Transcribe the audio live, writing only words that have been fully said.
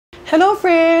Hello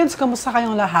friends! Kamusta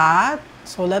kayong lahat?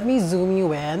 So let me zoom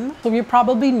you in. So you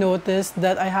probably noticed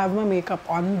that I have my makeup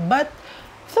on, but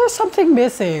there's something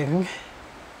missing.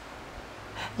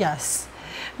 Yes,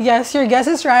 your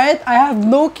guess is right. I have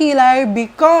no kilay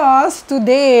because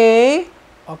today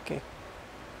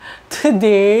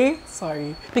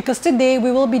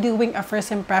we will be doing a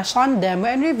first impression, demo,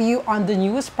 and review on the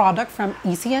newest product from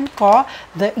Issy & Co,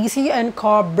 the Issy &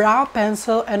 Co Brow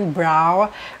Pencil and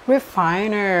Brow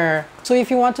Refiner. So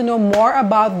if you want to know more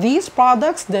about these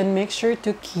products, then make sure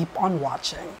to keep on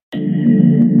watching.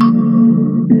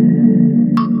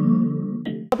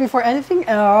 Before anything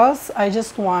else, I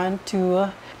just want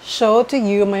to show to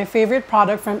you my favorite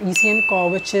product from Issy &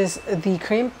 Co, which is the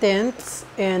cream tints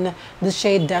in the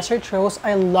shade Desert Rose.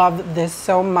 I love this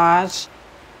so much.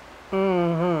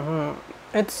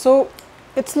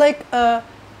 It's like a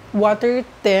water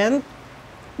tint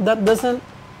that doesn't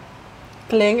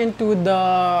cling into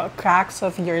the cracks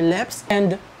of your lips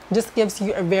and just gives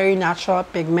you a very natural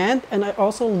pigment. And I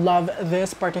also love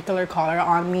this particular color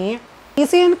on me.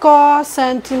 Issy & Co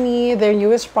sent to me their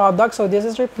newest product. So this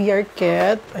is their PR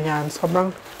kit. Ayan,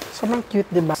 sobrang cute,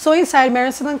 diba? So inside,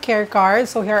 meron silang care card.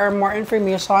 So here are more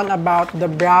information about the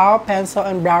brow pencil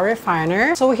and brow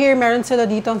refiner. So here, meron sila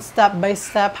dito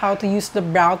step-by-step how to use the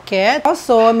brow kit.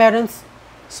 Also,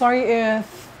 sorry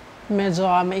if medyo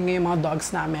maingay yung mga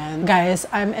dogs namin. Guys,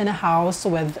 I'm in a house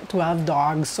with 12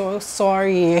 dogs. So,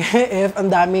 sorry if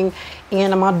ang daming ingay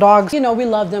ng mga dogs. You know, we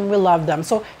love them.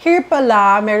 So, here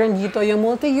pala, meron dito yung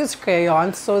multi-use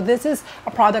crayons. So, this is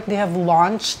a product they have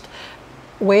launched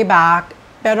way back.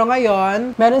 Pero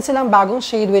ngayon, meron silang bagong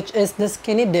shade which is the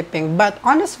Skinny Dipping. But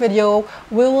on this video,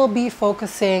 we will be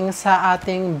focusing sa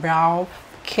ating brow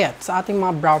kit, sa ating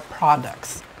mga brow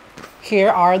products.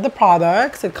 Here are the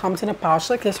products. It comes in a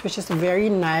pouch like this, which is very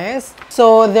nice.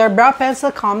 So their brow pencil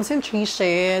comes in 3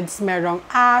 shades. Merong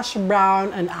ash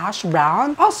brown and ash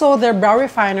brown. Also, their brow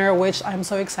refiner, which I'm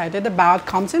so excited about,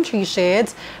 comes in 3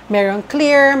 shades. Merong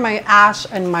clear, my ash,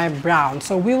 and my brown.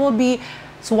 So we will be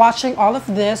swatching all of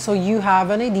this so you have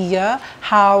an idea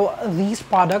how these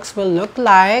products will look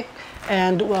like.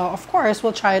 And well, of course,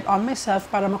 we'll try it on myself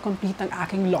para ma-complete ang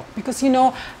aking look. Because you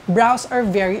know, brows are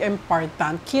very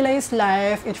important. Kilay is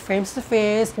life. It frames the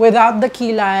face. Without the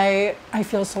kilay, I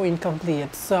feel so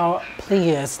incomplete. So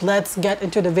please, let's get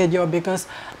into the video because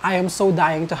I am so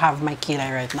dying to have my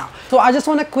kilay right now. So I just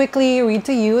want to quickly read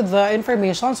to you the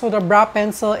information. So the brow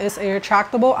pencil is a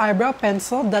retractable eyebrow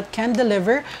pencil that can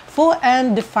deliver full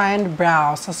and defined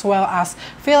brows as well as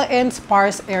fill in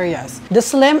sparse areas. The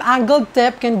slim angled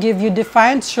tip can give you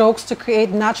defined strokes to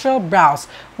create natural brows.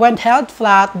 When held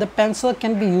flat, the pencil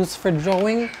can be used for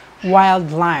drawing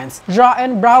wild lines. Draw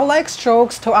in brow-like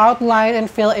strokes to outline and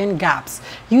fill in gaps.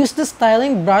 Use the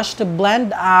styling brush to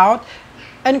blend out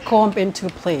and comb into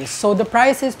place. So the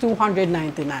price is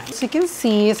 $299. So you can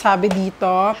see, sabi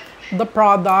dito, the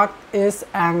product is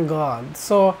angled.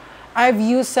 So I've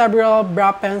used several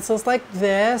brow pencils like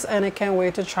this and I can't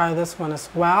wait to try this one as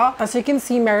well. As you can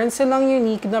see, meron silang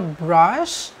unique na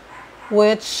brush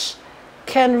which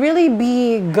can really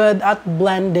be good at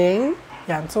blending.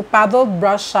 Yan. So paddled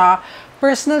brush siya.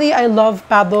 Personally, I love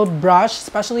paddled brush,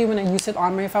 especially when I use it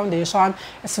on my foundation.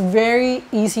 It's very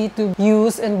easy to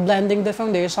use in blending the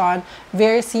foundation.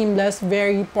 Very seamless,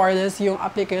 very poreless yung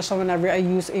application whenever I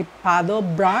use a paddle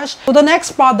brush. So the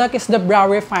next product is the brow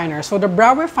refiner. So the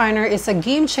brow refiner is a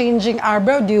game-changing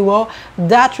eyebrow duo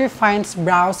that refines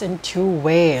brows in 2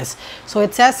 ways. So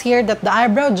it says here that the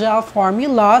eyebrow gel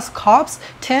formula sculpts,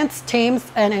 tints, tames,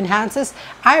 and enhances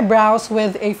eyebrows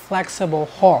with a flexible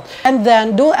hold. And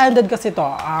then dual-ended kasi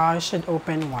I should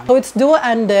open one. So it's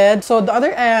dual-ended. So the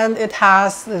other end, it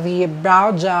has the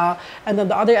brow gel, and then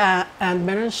the other end,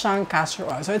 meron siyang castor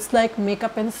oil. So it's like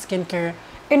makeup and skincare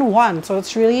in one. So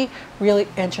it's really, really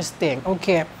interesting.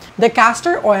 Okay, the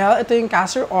castor oil, ito yung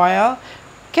castor oil,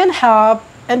 can help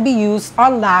and be used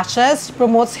on lashes,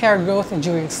 promotes hair growth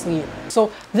during sleep.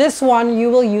 So this one, you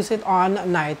will use it on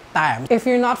nighttime. If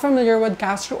you're not familiar with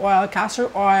castor oil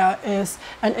is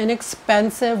an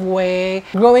inexpensive way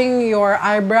growing your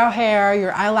eyebrow hair,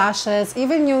 your eyelashes,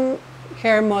 even yung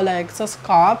hair mo like sa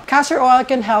scalp. Castor oil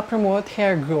can help promote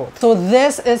hair growth. So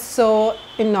this is so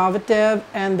innovative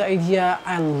and the idea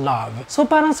I love. So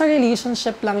parang sa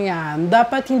relationship lang yan,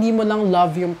 dapat hindi mo lang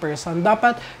love yung person.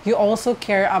 Dapat you also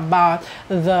care about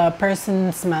the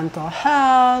person's mental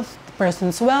health, the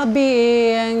person's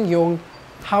well-being, yung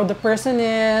how the person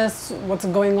is, what's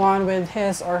going on with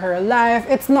his or her life.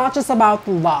 It's not just about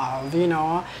love, you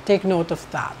know. Take note of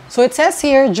that. So it says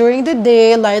here, during the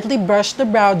day, lightly brush the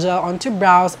brow gel onto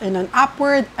brows in an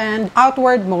upward and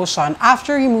outward motion.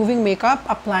 After removing makeup,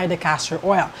 apply the castor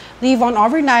oil. Leave on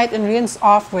overnight and rinse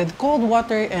off with cold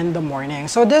water in the morning.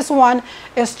 So this one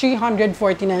is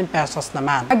 349 pesos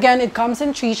naman. Again, it comes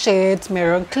in 3 shades.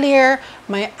 Meron clear,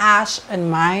 may ash,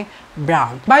 and my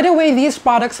brown. By the way, these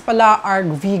products pala are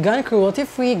vegan,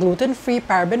 cruelty-free, gluten-free,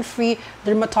 paraben-free,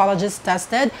 dermatologist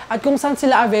tested. At kung saan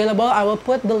sila available, I will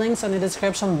put the links in the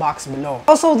description box below.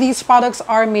 Also, these products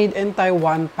are made in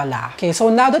Taiwan pala. Okay, so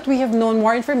now that we have known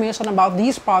more information about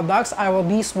these products, I will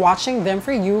be swatching them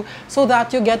for you so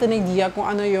that you get an idea kung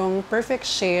ano yung perfect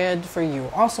shade for you.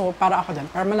 Also, para ako din,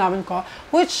 para malaman ko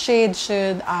which shade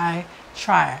should I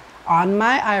try on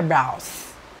my eyebrows.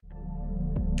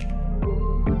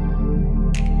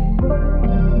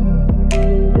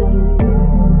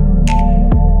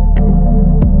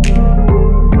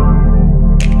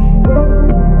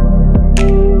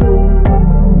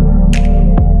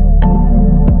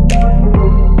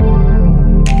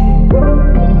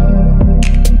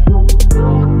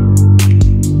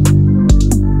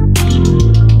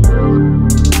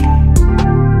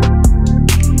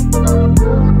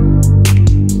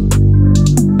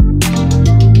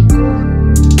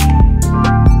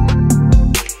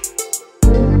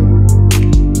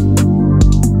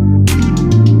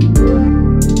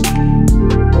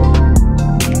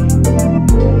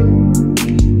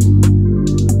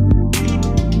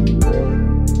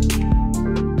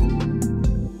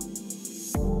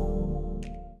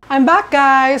 I'm back,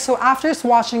 guys. So after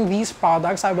swatching these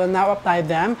products, I will now apply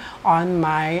them on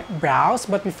my brows.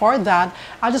 But before that,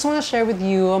 I just want to share with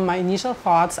you my initial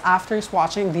thoughts after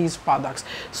swatching these products.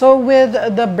 So with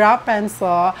the brow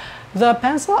pencil, the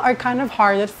pencil are kind of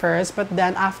hard at first, but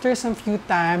then after some few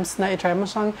times na i-try mo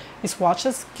siyang i-swatch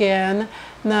sa skin,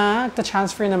 na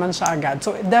transfer naman siya agad.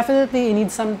 So definitely, it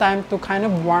needs some time to kind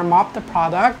of warm up the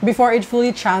product before it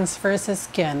fully transfers sa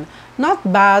skin. Not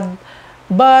bad.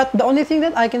 But the only thing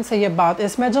that I can say about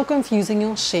is medyo confusing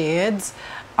yung shades.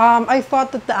 I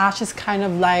thought that the ash is kind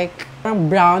of like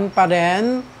brown pa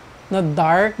rin, na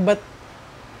dark, but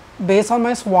based on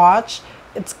my swatch,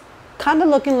 it's kind of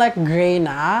looking like gray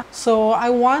na. So I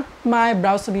want my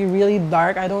brows to be really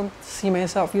dark. I don't see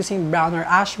myself using brown or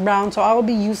ash brown, so I will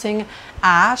be using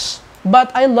ash.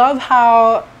 But I love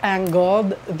how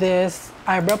angled this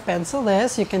eyebrow pencil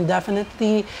is. You can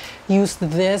definitely use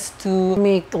this to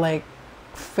make like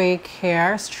fake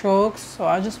hair strokes. So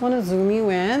I just want to zoom you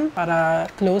in para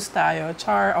close tayo.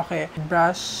 Char. Okay.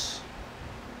 Brush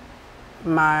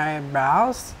my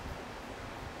brows.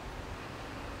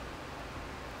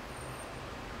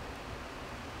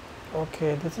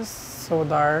 Okay, this is so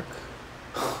dark.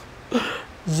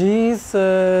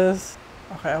 Jesus.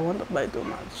 Okay, I won't apply too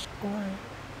much. Why?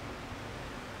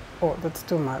 Oh, that's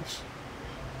too much.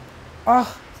 Oh.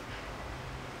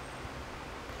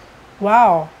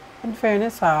 Wow. In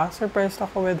fairness, surprised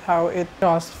ako with how it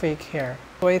draws fake hair.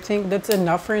 So I think that's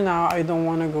enough for now. I don't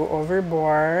want to go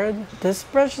overboard. This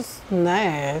brush is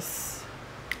nice.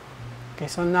 Okay,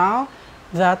 so now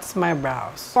that's my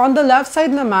brows. On the left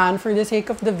side naman, for the sake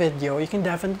of the video, you can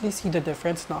definitely see the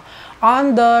difference, no?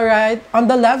 On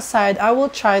the left side, I will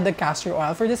try the castor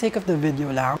oil for the sake of the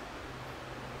video lang.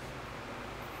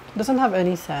 Doesn't have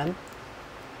any scent.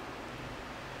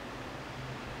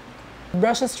 The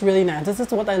brush is really nice. This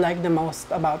is what I like the most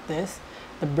about this.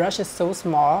 The brush is so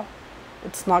small.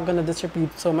 It's not going to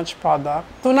distribute so much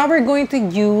product. So now we're going to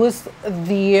use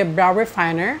the brow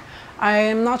refiner. I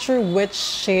am not sure which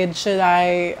shade should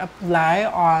I apply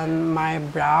on my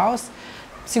brows.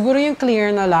 Siguro yung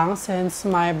clear na lang since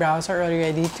my brows are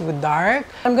already too dark.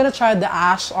 I'm gonna try the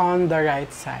ash on the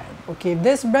right side. Okay,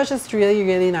 this brush is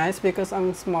really nice because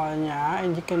ang small niya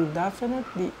and you can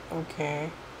definitely, okay.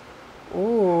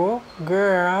 Ooh,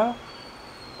 girl.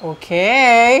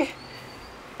 Okay.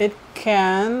 It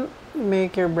can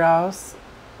make your brows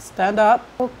stand up.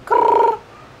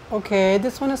 Okay,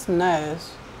 this one is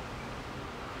nice.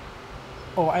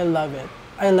 Oh, I love it.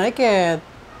 I like it.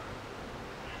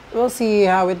 We'll see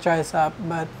how it dries up,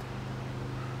 but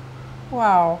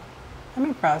wow, I'm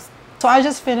impressed. So I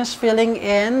just finished filling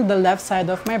in the left side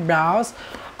of my brows.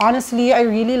 Honestly, I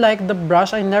really like the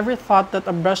brush. I never thought that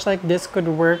a brush like this could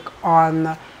work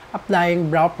on applying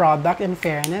brow product, in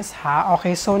fairness, ha?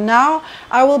 Okay, so now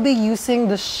I will be using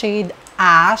the shade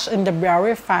Ash in the brow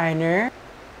refiner.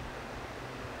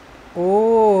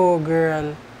 Oh,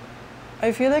 girl.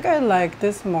 I feel like I like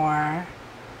this more.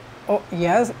 Oh,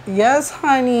 yes. Yes,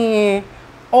 honey.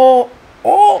 Oh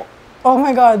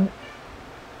my God.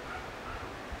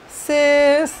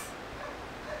 sis.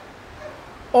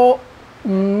 Oh,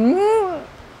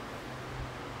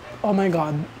 oh my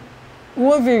god.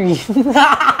 Wolverine.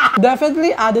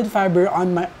 Definitely added fiber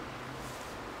on my...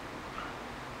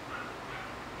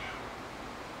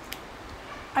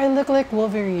 I look like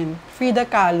Wolverine. Frida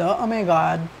Kahlo. Oh my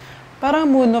god.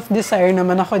 Parang Moon of Desire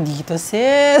naman ako dito,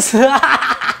 sis.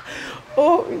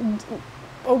 Oh,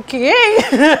 okay.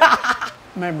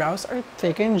 My brows are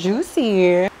thick and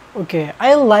juicy. Okay,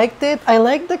 I liked it. I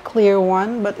like the clear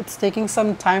one, but it's taking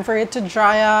some time for it to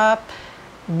dry up.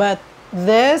 But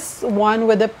this one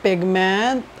with the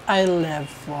pigment, I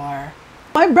live for.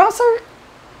 My brows are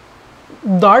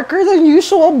darker than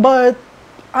usual, but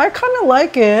I kind of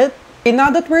like it. Okay,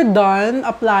 now that we're done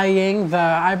applying the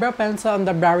eyebrow pencil and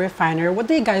the brow refiner, what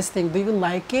do you guys think? Do you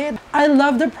like it? I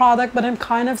love the product, but I'm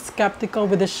kind of skeptical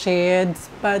with the shades.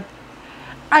 But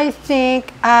I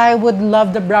think I would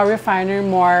love the brow refiner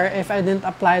more if I didn't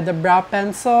apply the brow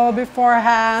pencil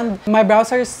beforehand. My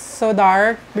brows are so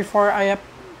dark before I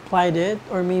applied it,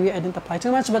 or maybe I didn't apply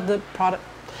too much, but the product...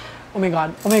 Oh my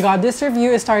god, this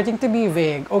review is starting to be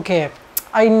vague. Okay,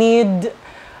 I need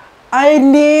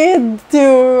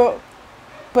to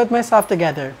put myself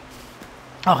together.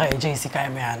 Okay, JC,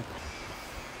 kaya mo yan.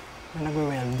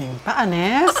 Nag-welding pa,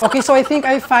 Anes. Okay, so I think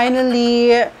I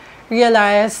finally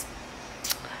realized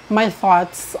my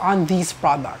thoughts on these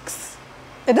products.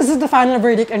 This is the final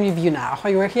verdict and review now.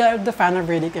 Okay, we're here at the final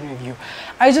verdict and review.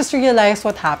 I just realized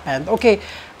what happened. Okay,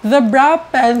 the brow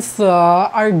pencil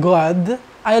are good.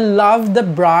 I love the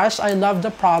brush. I love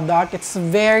the product. It's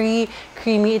very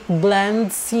creamy. It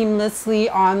blends seamlessly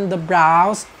on the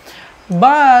brows.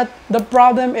 But the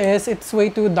problem is it's way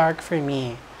too dark for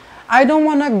me. I don't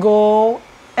want to go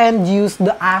and use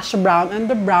the ash brown and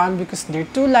the brown because they're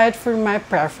too light for my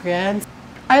preference.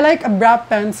 I like a brow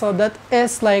pencil that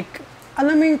is like,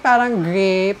 alam mo yung parang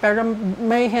gray, pero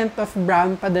may hint of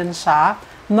brown pa din siya.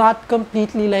 Not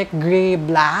completely like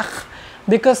gray-black.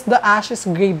 Because the ash is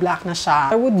gray-black na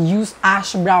siya. I would use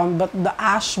ash brown, but the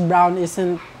ash brown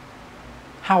isn't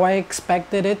how I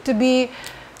expected it to be.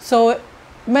 So,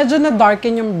 medyo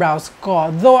na-darken yung brows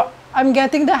ko. Though, I'm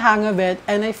getting the hang of it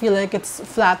and I feel like it's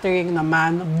flattering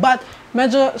naman. But,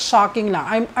 medyo shocking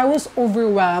lang. I was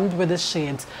overwhelmed with the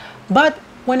shades. But,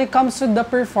 when it comes to the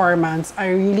performance, I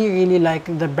really like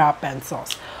the brow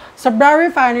pencils. Sa brow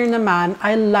refiner naman,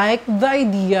 I like the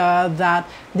idea that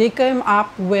they came up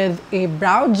with a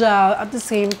brow gel at the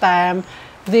same time.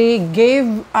 They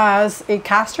gave us a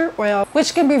castor oil,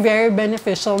 which can be very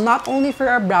beneficial not only for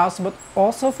our brows but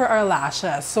also for our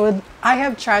lashes. So I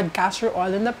have tried castor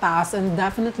oil in the past and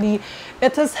definitely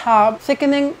it has helped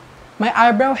thickening my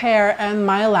eyebrow hair and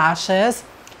my lashes.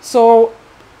 So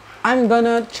I'm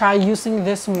gonna try using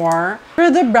this more. For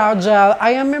the brow gel,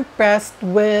 I am impressed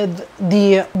with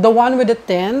the one with the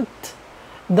tint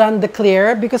than the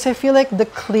clear because I feel like the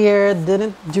clear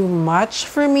didn't do much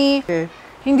for me.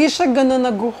 Hindi siya ganun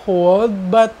nag-hold,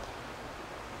 but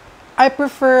I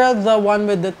prefer the one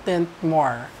with the tint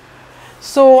more.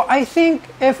 So I think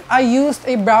if I used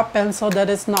a brow pencil that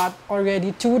is not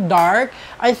already too dark,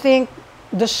 I think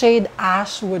the shade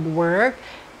ash would work.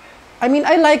 I mean,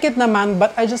 I like it naman,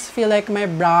 but I just feel like my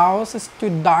brows is too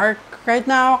dark right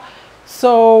now.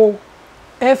 So,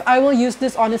 if I will use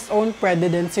this on its own,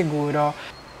 pwede din siguro.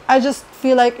 I just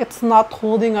feel like it's not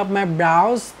holding up my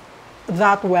brows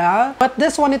that well. But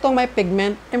this one, itong my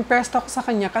pigment, impressed ako sa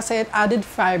kanya kasi it added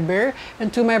fiber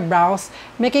into my brows,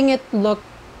 making it look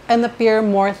and appear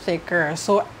more thicker.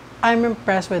 So, I'm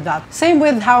impressed with that. Same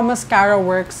with how mascara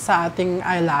works sa ating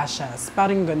eyelashes.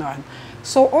 Parang ganon.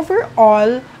 So,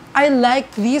 overall, I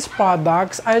like these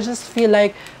products. I just feel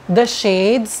like the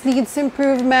shades needs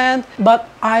improvement, but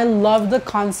I love the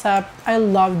concept. I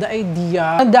love the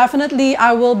idea. And definitely,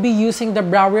 I will be using the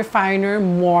brow refiner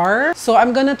more. So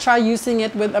I'm gonna try using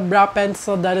it with a brow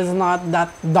pencil that is not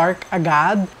that dark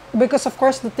agad. Because of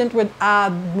course, the tint would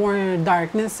add more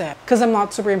darkness because I'm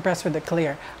not super impressed with the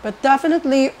clear. But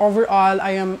definitely, overall,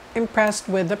 I am impressed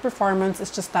with the performance.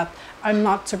 It's just that I'm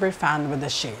not super fan with the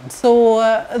shades. So,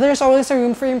 there's always a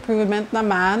room for improvement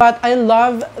naman. But I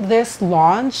love this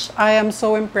launch. I am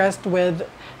so impressed with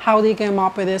how they came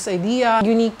up with this idea.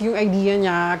 Unique yung idea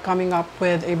niya, coming up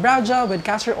with a brow gel with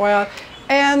castor oil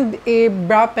and a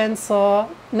brow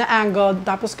pencil na angled,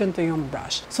 tapos ganito yung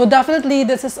brush. So definitely,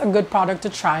 this is a good product to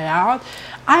try out.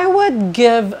 I would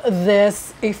give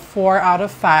this a 4 out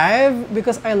of 5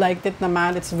 because I liked it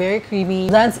naman. It's very creamy,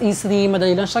 blends easily,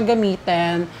 madali lang siya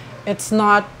gamitin. It's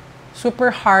not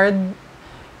super hard.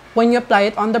 When you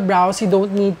apply it on the brows, you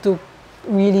don't need to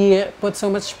really put so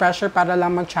much pressure para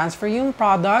lang mag-transfer yung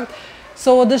product.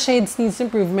 So the shades needs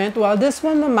improvement. While this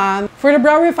one naman, for the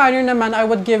brow refiner naman, I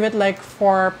would give it like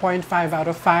 4.5 out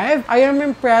of 5. I am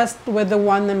impressed with the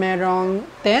one na merong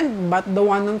tint, but the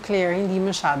one on clear, hindi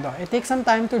masyado. It takes some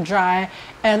time to dry,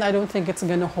 and I don't think it's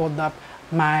gonna hold up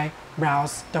my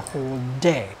brows the whole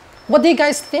day. What do you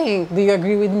guys think? Do you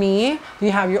agree with me? Do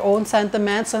you have your own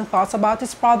sentiments and thoughts about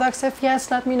these products? If yes,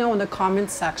 let me know in the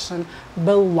comment section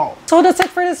below. So that's it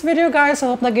for this video, guys. I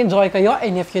hope nag-enjoy kayo.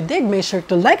 And if you did, make sure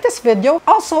to like this video.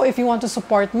 Also, if you want to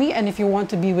support me and if you want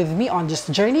to be with me on this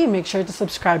journey, make sure to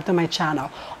subscribe to my channel.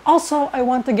 Also, I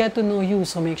want to get to know you,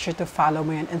 so make sure to follow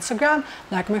me on Instagram,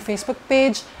 like my Facebook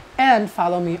page, and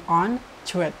follow me on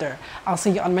Twitter. I'll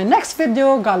see you on my next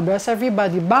video. God bless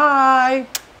everybody. Bye!